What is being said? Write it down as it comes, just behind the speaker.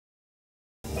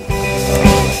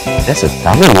There's a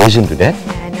Tamil version to that.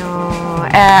 I know.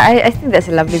 I think that's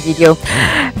a lovely video.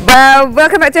 But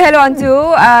welcome back to Hello On 2.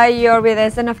 You're with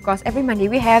us, and of course, every Monday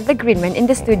we have the Green Man in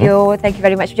the studio. Thank you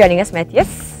very much for joining us,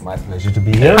 Matthias. My pleasure to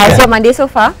be here. How's your Monday so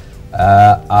far?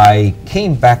 I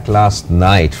came back last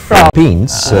night from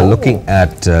Philippines, looking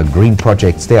at green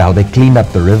projects there, how they cleaned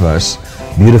up the rivers.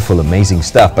 Beautiful, amazing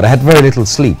stuff. But I had very little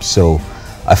sleep, so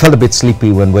I felt a bit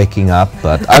sleepy when waking up.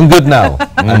 But I'm good now.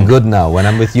 I'm good now. When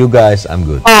I'm with you guys, I'm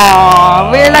good.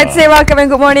 We'd like to say welcome and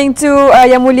good morning to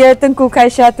Yang Mulia Tunku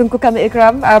Kaiyisah, Tunku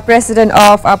Kamil-Ikram, President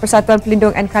of Persatuan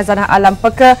Pelindung and Khazanah Alam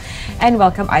PEKA, and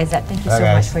welcome Aizat. Thank you so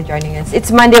much for joining us.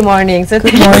 It's Monday morning, so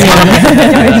thank you for joining us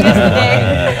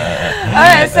today.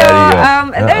 Alright, so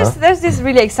there's this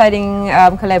really exciting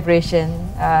collaboration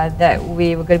that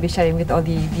we were going to be sharing with all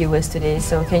the viewers today.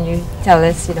 So can you tell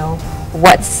us,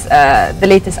 what's the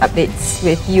latest updates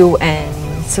with you and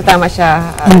Sultan Ahmad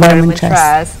Shah Environment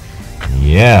Trust?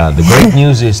 Yeah, the great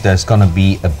news is there's going to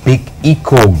be a big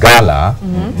eco gala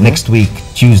next week,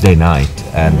 Tuesday night,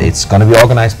 and it's going to be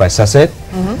organized by SASET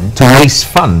to raise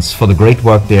funds for the great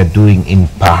work they are doing in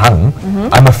Pahang.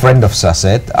 I'm a friend of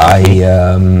SASET.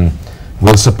 I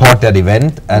will support that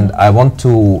event, and I want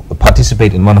to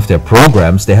participate in one of their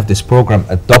programs. They have this program,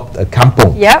 Adopt a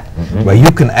Kampung, where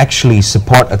you can actually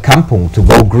support a kampung to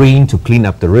go green, to clean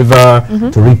up the river,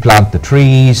 to replant the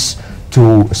trees,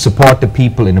 to support the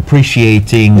people in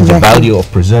appreciating the value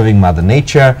of preserving Mother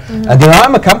Nature. And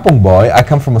I'm a kampung boy. I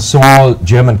come from a small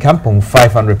German kampung,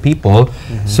 500 people.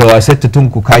 So I said to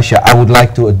Tunku Kaiyisah, I would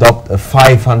like to adopt a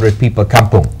 500 people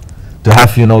kampung, to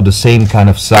have, the same kind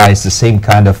of size, the same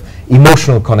kind of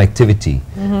emotional connectivity.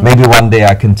 Maybe one day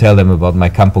I can tell them about my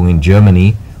kampung in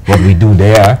Germany, what we do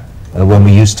there, when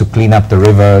we used to clean up the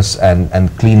rivers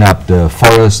and clean up the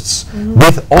forests.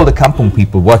 With all the kampung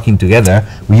people working together,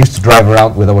 we used to drive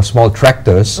around with our small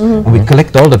tractors and we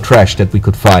collect all the trash that we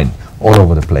could find all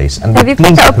over the place. And have you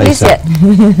picked out a place yet?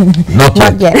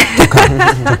 Not yet. To come.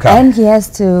 And he has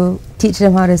to teach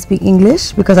them how to speak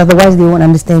English, because otherwise they won't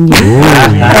understand you. You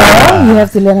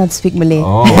have to learn how to speak Malay.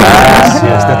 Oh,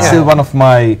 yes, that's still one of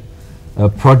my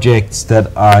projects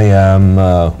that I am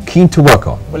keen to work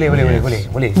on. So you've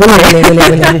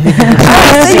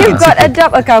got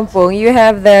Adopt a Kampung, you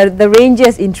have the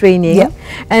rangers in training,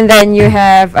 and then you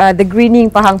have the Greening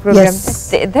Pahang program.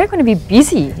 They're going to be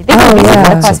busy. They've been busy for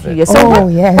the past few years. So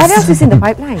what else is in the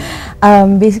pipeline?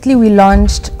 Basically, we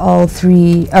launched all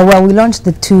three. We launched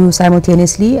the two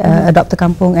simultaneously, Adopt a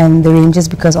Kampung and the rangers,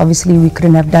 because obviously we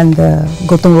couldn't have done the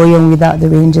Gotong Royong without the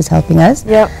rangers helping us.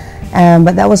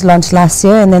 But that was launched last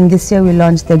year, and then this year we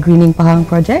launched the Greening Pahang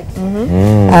project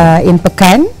in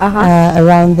Pekan,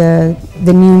 around the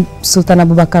new Sultan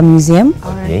Abu Bakar Museum.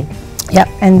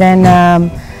 And then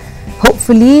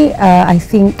hopefully, I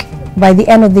think by the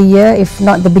end of the year, if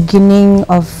not the beginning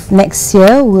of next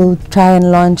year, we'll try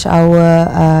and launch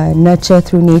our Nurture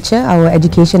Through Nature, our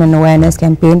education and awareness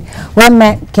campaign, where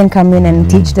Matt can come in and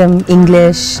teach them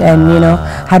English and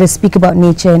how to speak about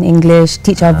nature in English,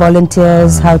 teach our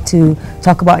volunteers how to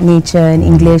talk about nature in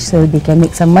English, so they can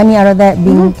make some money out of that,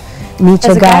 being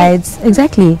nature guides.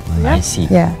 Exactly. I see.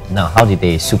 Yeah. Now, how did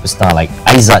a superstar like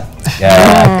Aizat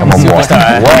come on board? What's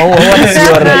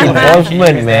your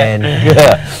involvement, man?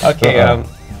 Okay, I'm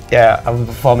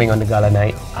performing on the gala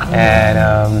night,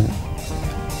 and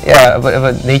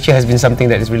but nature has been something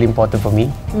that is really important for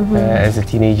me as a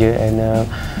teenager, and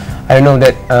I don't know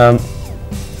that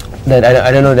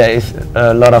I don't know that if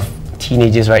a lot of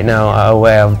teenagers right now are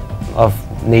aware of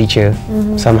nature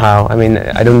somehow. I mean,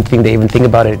 I don't think they even think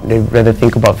about it. They rather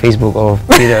think about Facebook or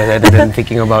Twitter rather than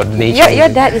thinking about nature. Your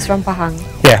dad is from Pahang.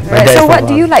 Yeah. Right. So what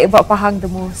do you like about Pahang the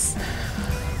most?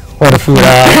 Oh, the food.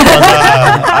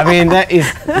 I mean, that is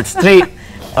straight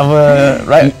of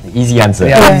a easy answer.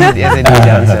 Yeah, an easy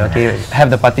answer. Okay, have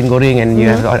the patin goreng and you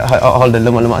have all the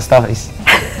lemak-lemak stuff.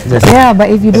 But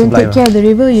if you don't take care of the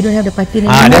river, you don't have the patin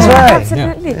anymore. That's right.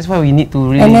 Absolutely. That's why we need to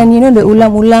really. And then the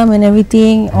ulam-ulam and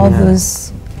everything, all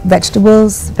those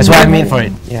vegetables. That's why I made for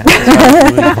it. Yeah.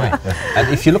 And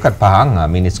if you look at Pahang, I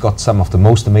mean, it's got some of the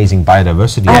most amazing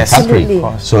biodiversity in the country.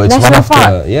 So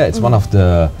it's one of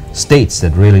the states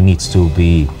that really needs to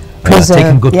be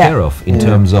taken good care of in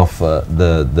terms of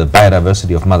the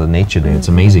biodiversity of Mother Nature there. It's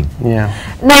amazing.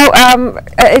 Now,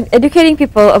 educating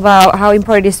people about how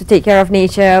important it is to take care of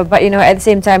nature, but at the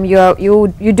same time, you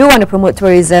do want to promote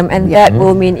tourism, and that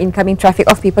will mean incoming traffic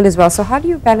of people as well. So how do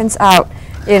you balance out,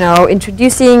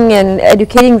 introducing and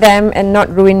educating them and not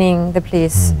ruining the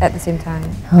place at the same time?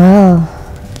 Oh,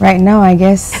 right now, I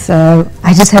guess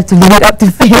I just have to leave it up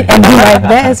to fate and do my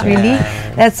best, really.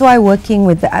 That's why working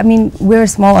with, I mean, we're a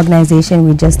small organization,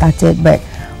 we just started, but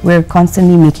we're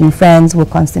constantly making friends, we're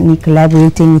constantly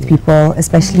collaborating with people,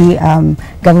 especially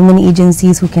government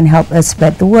agencies who can help us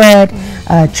spread the word,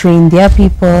 train their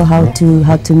people how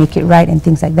to make it right and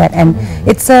things like that. And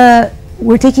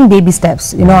we're taking baby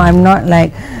steps. You know, I'm not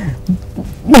like,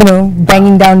 you know,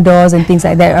 banging down doors and things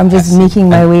like that. I'm just making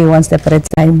my way one step at a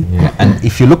time. Yeah. And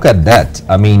if you look at that,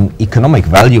 I mean, economic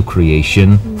value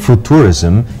creation through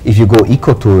tourism, if you go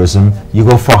ecotourism, you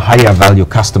go for higher value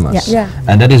customers. Yeah.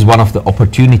 And that is one of the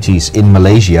opportunities in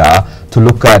Malaysia to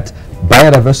look at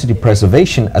biodiversity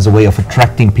preservation as a way of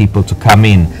attracting people to come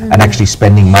in and actually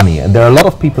spending money. And there are a lot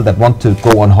of people that want to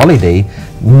go on holiday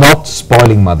not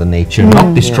spoiling Mother Nature,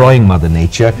 not destroying Mother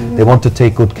Nature. They want to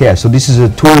take good care. So this is a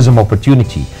tourism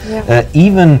opportunity.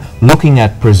 Even looking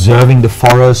at preserving the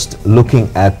forest, looking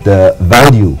at the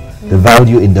value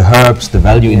in the herbs, the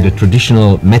value in the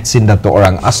traditional medicine that the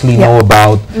orang asli know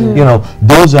about. You know,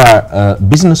 those are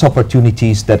business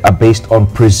opportunities that are based on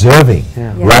preserving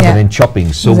rather than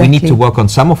chopping. So we need to work on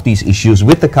some of these issues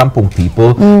with the kampung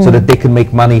people so that they can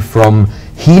make money from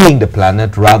healing the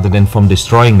planet rather than from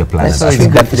destroying the planet. So it's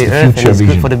good for the earth and it's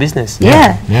good for the business.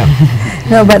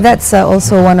 No, but that's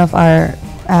also one of our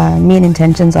main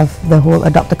intentions of the whole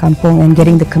Adopt a Kampung and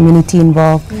getting the community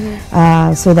involved,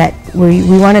 so that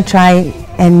we want to try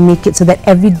and make it so that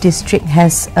every district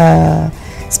has a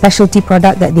specialty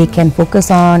product that they can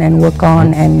focus on and work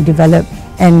on and develop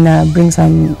and bring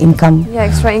some income. Yeah,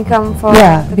 extra income for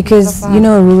because you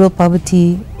know, rural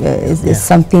poverty is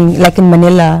something like in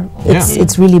Manila,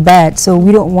 it's really bad. So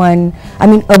we don't want, I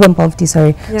mean urban poverty,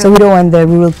 sorry. So we don't want the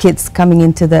rural kids coming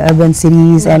into the urban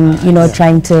cities and you know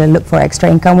trying to look for extra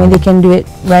income when they can do it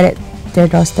right at their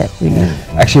doorstep, really.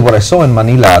 Actually, what I saw in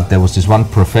Manila, there was this one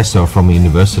professor from a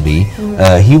university.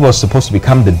 He was supposed to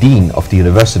become the dean of the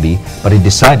university, but he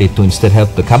decided to instead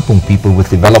help the kampung people with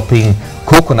developing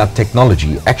coconut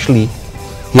technology. Actually,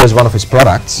 here's one of his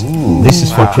products. This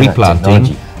is for tree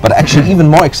planting. But actually, even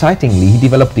more excitingly, he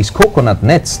developed these coconut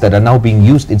nets that are now being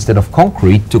used instead of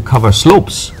concrete to cover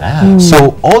slopes.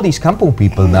 So all these kampung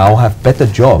people now have better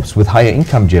jobs with higher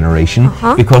income generation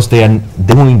because they are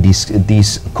doing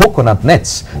these coconut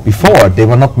nets. Before, they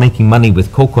were not making money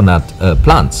with coconut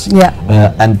plants.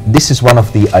 And this is one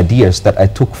of the ideas that I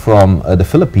took from the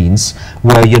Philippines,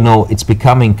 where, you know, it's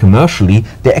becoming commercially,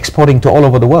 they're exporting to all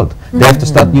over the world. They have to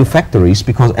start new factories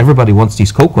because everybody wants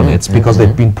these coconuts because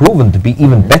they've been proven to be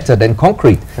even better than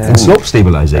concrete in slope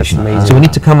stabilization. So we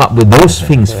need to come up with those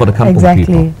things for the kampung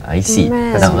people. I see.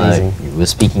 Now, we're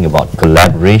speaking about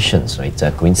collaborations, right?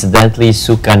 Coincidentally,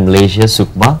 Sukan Malaysia,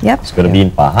 Sukma, it's going to be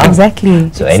in Pahang.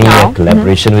 Exactly. So any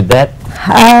collaboration with that?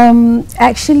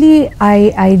 Actually,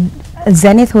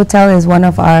 Zenith Hotel is one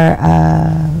of our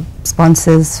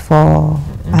sponsors for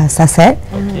SASET.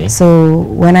 So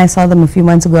when I saw them a few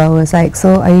months ago, I was like,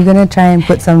 so are you going to try and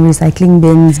put some recycling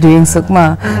bins during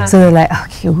Sukma? So they're like,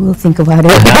 okay, we'll think about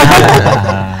it.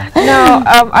 Now,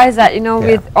 Aizat, you know,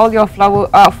 with all your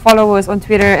followers on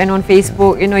Twitter and on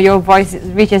Facebook, you know, your voice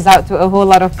reaches out to a whole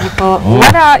lot of people.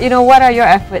 What are your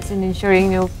efforts in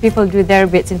ensuring, you know, people do their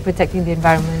bits in protecting the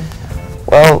environment?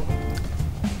 Well,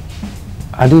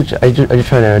 I do try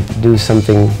to do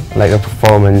something like a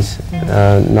performance,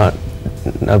 not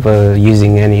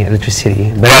using any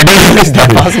electricity, but I don't know if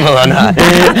that's possible or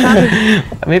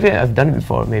not. Maybe I've done it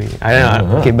before, maybe, I don't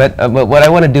know. Okay, but what I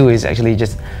want to do is actually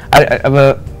just,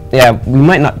 we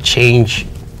might not change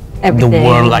the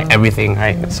world like everything,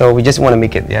 right? So we just want to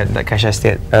make it, like Kaiyisah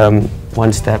said,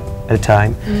 one step at a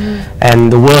time.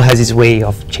 And the world has its way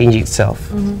of changing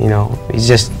itself. You know, it's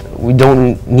just, we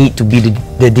don't need to be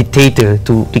the dictator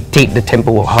to dictate the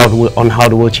tempo of how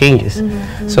the world changes.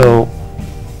 So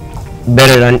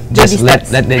better than just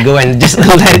let it go and just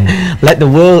let the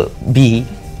world be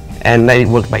and let it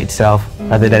work by itself,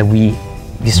 rather than we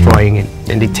destroying it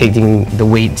and dictating the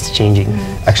way it's changing.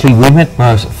 Actually, we met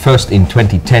first in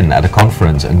 2010 at a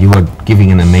conference, and you were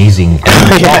giving an amazing talk.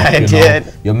 I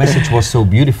did. Your message was so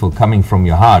beautiful, coming from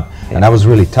your heart, and I was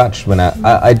really touched when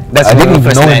I didn't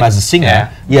even know him as a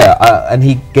singer. And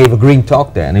he gave a green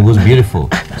talk there, and it was beautiful.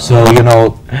 So you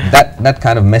know, that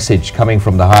kind of message coming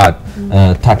from the heart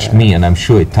touched me, and I'm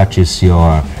sure it touches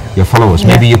your followers.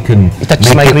 Maybe you can. It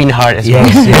touches my green heart as well.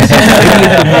 Maybe you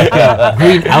can make a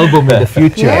green album in the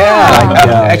future.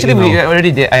 Actually, I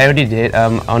already did.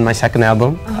 On my second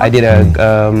album, I did a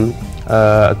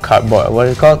cardboard. What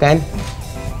is it called, Kan?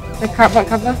 The cardboard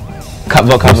cover?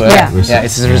 Cardboard cover. Yeah,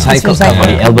 it's a recycled cover.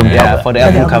 The album cover. For the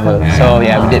album cover. So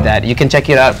yeah, we did that. You can check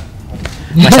it out.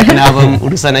 My second album,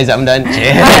 Urusan Aizat Amdan.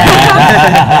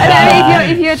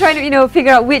 If you're trying to, you know,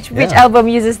 figure out which album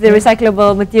uses the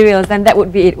recyclable materials, then that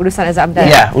would be it, Urusan Aizat Amdan.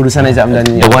 Yeah, Urusan Aizat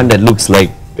Amdan. The one that looks like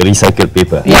Recycled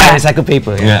paper. Yeah, recycled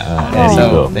paper.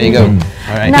 There you go.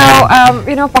 All right. Now,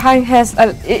 you know, Pahang has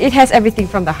it has everything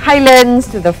from the highlands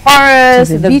to the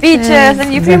forests to the beaches,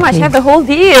 and you pretty much have the whole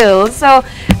deal. So,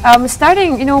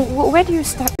 starting, you know, where do you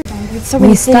start? With so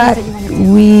many things that you want to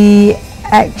do. We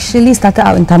actually started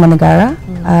out in Taman Negara.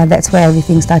 That's where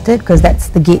everything started, because that's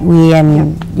the gateway,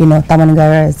 and you know, Taman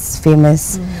Negara is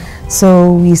famous.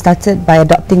 So we started by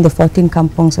adopting the 14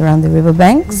 kampongs around the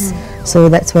riverbanks. So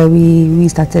that's where we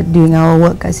started doing our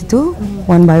work at situ,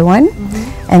 one by one.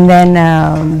 And then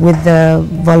with the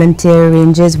volunteer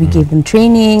rangers, we gave them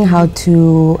training, how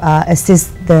to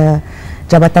assist the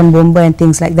Jabatan Bomba and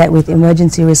things like that with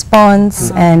emergency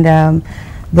response. And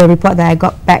the report that I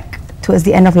got back towards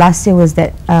the end of last year was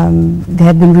that there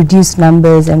have been reduced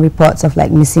numbers and reports of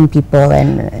like missing people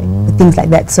and things like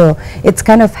that. So it's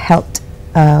kind of helped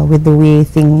with the way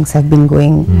things have been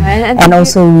going. And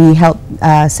also we helped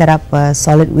set up a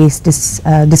solid waste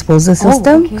disposal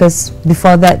system, because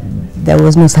before that there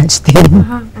was no such thing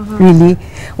really.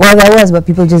 Well, there was, but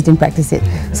people just didn't practice it.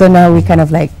 So now we kind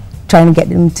of like trying to get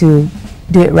them to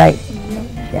do it right.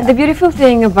 The beautiful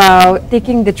thing about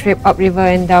taking the trip upriver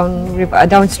and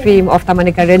downstream of Taman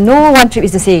Negara, no one trip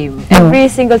is the same. Every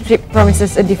single trip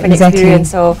promises a different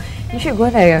experience. So you should go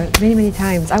there many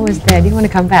times. I was there, didn't want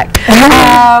to come back.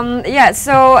 Yeah,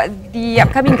 so the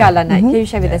upcoming gala night, can you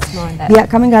share with us more on that? The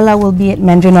upcoming gala will be at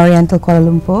Mandarin Oriental Kuala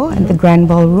Lumpur at the Grand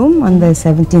Ballroom on the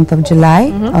 17th of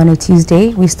July on a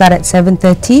Tuesday. We start at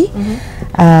 7:30.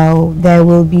 There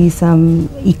will be some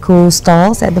eco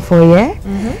stalls at the foyer,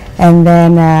 and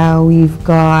then we've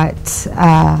got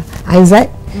Aizat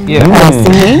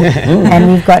singing, and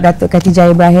we've got Datuk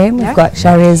Khatijah Ibrahim, we've got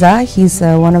Shahreza, he's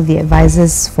one of the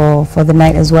advisors for the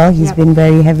night as well. He's been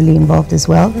very heavily involved as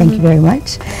well. Thank you very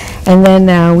much. And then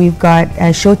we've got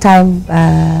Showtime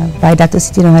by Datuk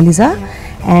Siti Nurhaliza.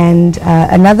 And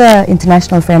another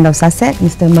international friend of SASET,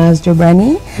 Mr. Maz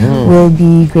Jobrani, will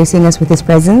be gracing us with his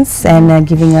presence and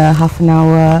giving a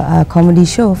half-an-hour comedy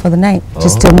show for the night,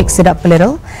 just to mix it up a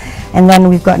little. And then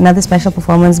we've got another special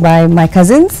performance by my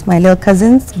cousins, my little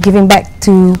cousins, giving back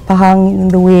to Pahang in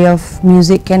the way of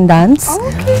music and dance,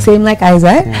 same like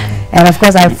Aizat. And of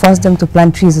course, I forced them to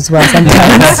plant trees as well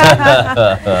sometimes.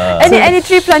 Any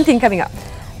tree planting coming up?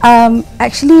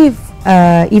 Actually,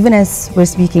 even as we're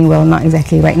speaking, well, not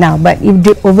exactly right now, but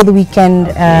over the weekend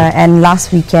and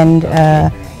last weekend,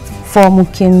 4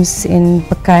 mukims in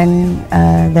Pekan,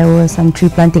 there were some tree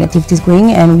planting activities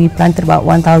going, and we planted about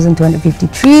 1,250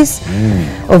 trees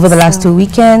over the last 2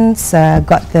 weekends.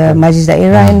 Got the Majlis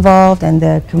Daerah involved and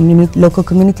the local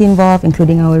community involved,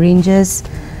 including our rangers.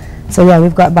 So yeah,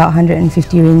 we've got about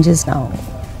 150 rangers now.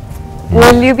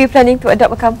 Will you be planning to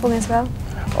adopt a kampung as well?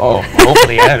 Oh,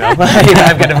 hopefully, I don't know. If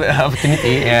I've got an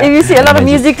opportunity. If you see a lot of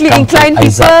musically inclined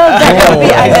people, that will be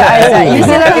Aizat. You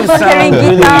see a lot of people carrying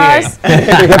guitars.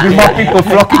 There will be more people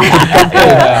flocking to the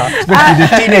kampung, especially the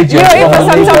teenagers. You're in for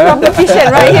some competition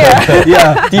right here.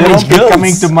 Yeah, teenage girls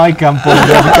coming to my kampung,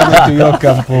 they'll be coming to your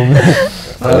kampung.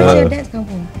 What's your dad's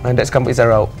kampung? My dad's kampung is a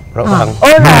Raub Pahang.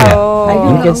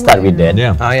 You can start with that.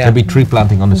 There'll be tree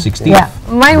planting on the 16th. Yeah,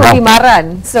 mine will be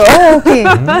Maran. So, so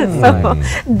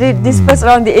dispersed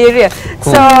around the area.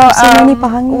 So,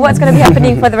 what's going to be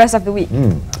happening for the rest of the week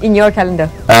in your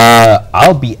calendar?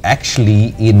 I'll be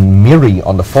actually in Miri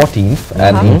on the 14th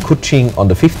and in Kuching on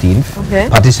the 15th,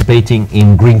 participating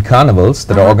in green carnivals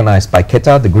that are organized by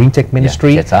KETA, the Green Tech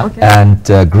Ministry, and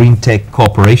Green Tech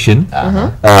Corporation.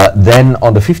 Then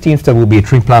on the 15th there will be a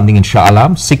tree planting in Shah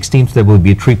Alam. 16th there will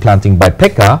be a tree planting by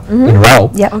PEKA in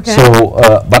Raub. So,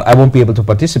 but I won't be able to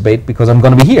participate because I'm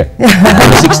going to be here on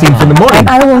the 16th in the morning. And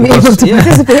I won't be able to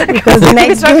participate because the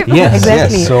next day. Yes.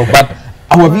 So, but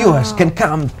our viewers can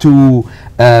come to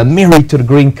Miri to the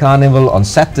Green Carnival on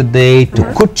Saturday, to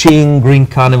Kuching Green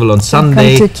Carnival on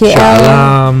Sunday, come to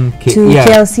KL, to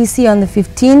KLCC on the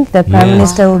 15th. The Prime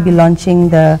Minister will be launching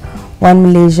the One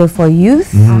Malaysia for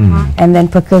Youth, and then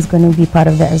PEKA is going to be part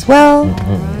of that as well.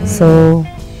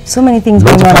 So many things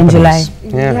going on in July.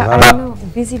 I don't know.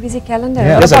 Busy calendar.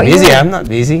 Yes, I'm busy. I'm not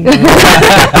busy.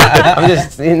 I'm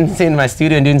just in my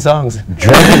studio and doing songs.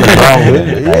 Dragging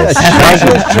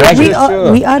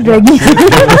We are dragging.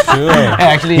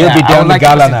 Actually, he'll be down the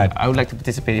gala night. I would like to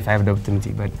participate if I have the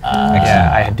opportunity, but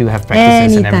I do have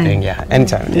practices and everything. Yeah,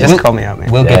 anytime. Just call me out,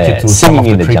 man. We'll get you to some of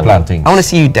the tree planting. I want to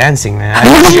see you dancing, man.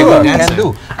 Sure, can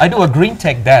do. I do a green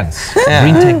tech dance.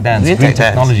 Green tech dance. Green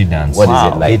technology dance. What is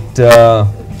it like?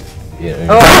 You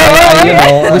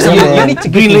need to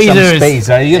give me some space.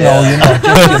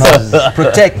 Just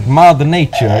protect Mother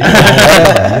Nature.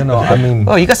 I mean.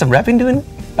 Oh, you got some rapping doing?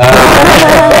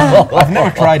 I've never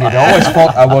tried it. I always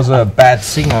thought I was a bad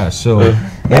singer, so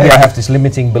Maybe I have this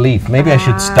limiting belief. Maybe I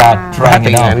should start trying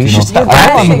it out. We should start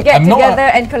get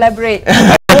together and collaborate.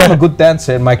 I'm a good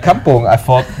dancer in my kampung. I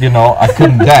thought, I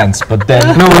couldn't dance, but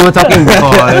then... No, we were talking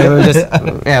before.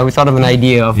 We thought of an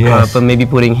idea of maybe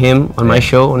putting him on my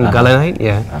show on Gala Night.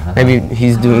 Yeah, maybe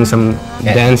he's doing some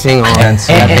dancing or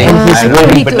dancing. I know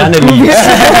banana leaves.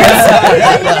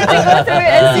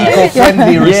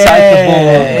 Eco-friendly, recyclable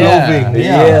clothing.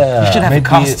 You should have a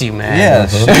costume, man.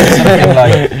 Yes, something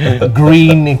like a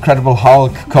green Incredible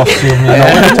Hulk costume.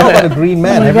 When you talk about a green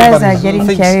man, You guys are getting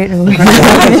carried away.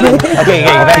 Okay,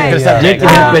 back to the subject. Make it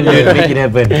happen, dude. Make it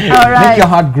happen. All right. Make your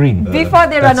heart green. Before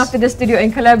they run off to the studio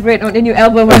and collaborate on the new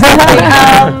album or something,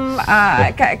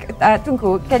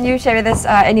 Tunku, can you share with us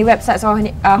any websites or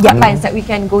any hotlines that we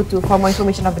can go to for more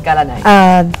information of the Gala Night?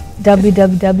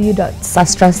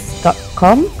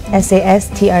 www.sastrust.com,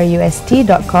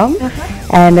 sastrust.com,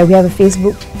 and we have a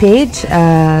Facebook page,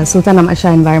 Sultan Ahmad Shah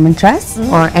Environment Trust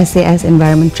or SAS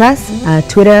Environment Trust,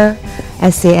 Twitter,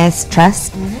 SAS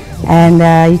Trust, and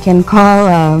you can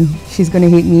call, she's going to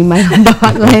hit me, my number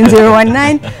hotline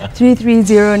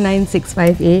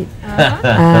 019-330-9658.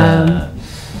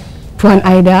 Puan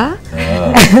Aida,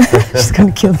 she's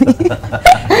going to kill me.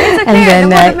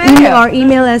 And then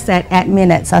email us at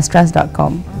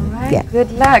admin@sastrust.com. Alright,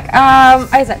 good luck.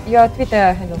 Aizat, your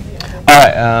Twitter handle.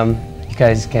 Alright, you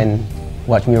guys can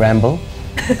watch me ramble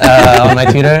on my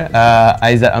Twitter,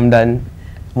 Aizat Amdan,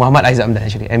 Muhammad Aizat Amdan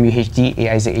actually,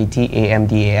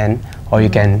 MUHDAIZATAMDAN, or you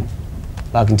can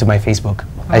log into my Facebook,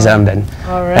 Aizat Amdan.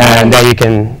 Alright. And there you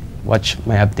can watch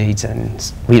my updates and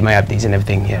read my updates and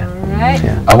everything. Yeah. Alright.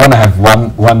 Yeah. I want to have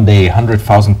one day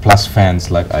 100,000 plus fans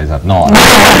like Aizat. No.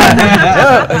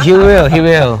 He will.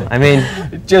 I mean,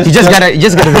 you just gotta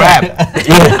rap.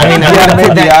 I mean,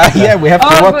 we have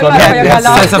to work on that.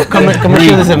 Sense of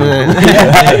commercialism.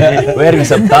 Wearing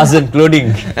some Tarzan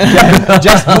clothing.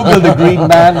 Just Google the green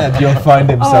man and you'll find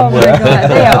him somewhere. Oh my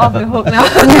God, they are off the hook now.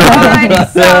 Alrighty,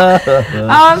 so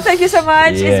thank you so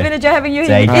much. It's been a joy having you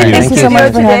in the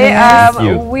studio today.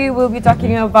 We will be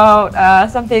talking about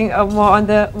something more on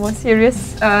the more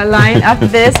serious line after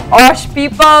this. OSH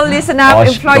people, listen up.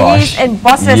 Employees and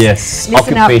bosses, yes,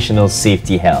 listen up. occupational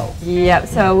safety health. Yep,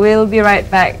 so we'll be right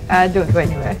back. Don't go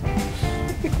anywhere.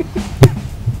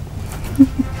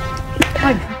 Oh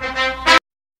my God.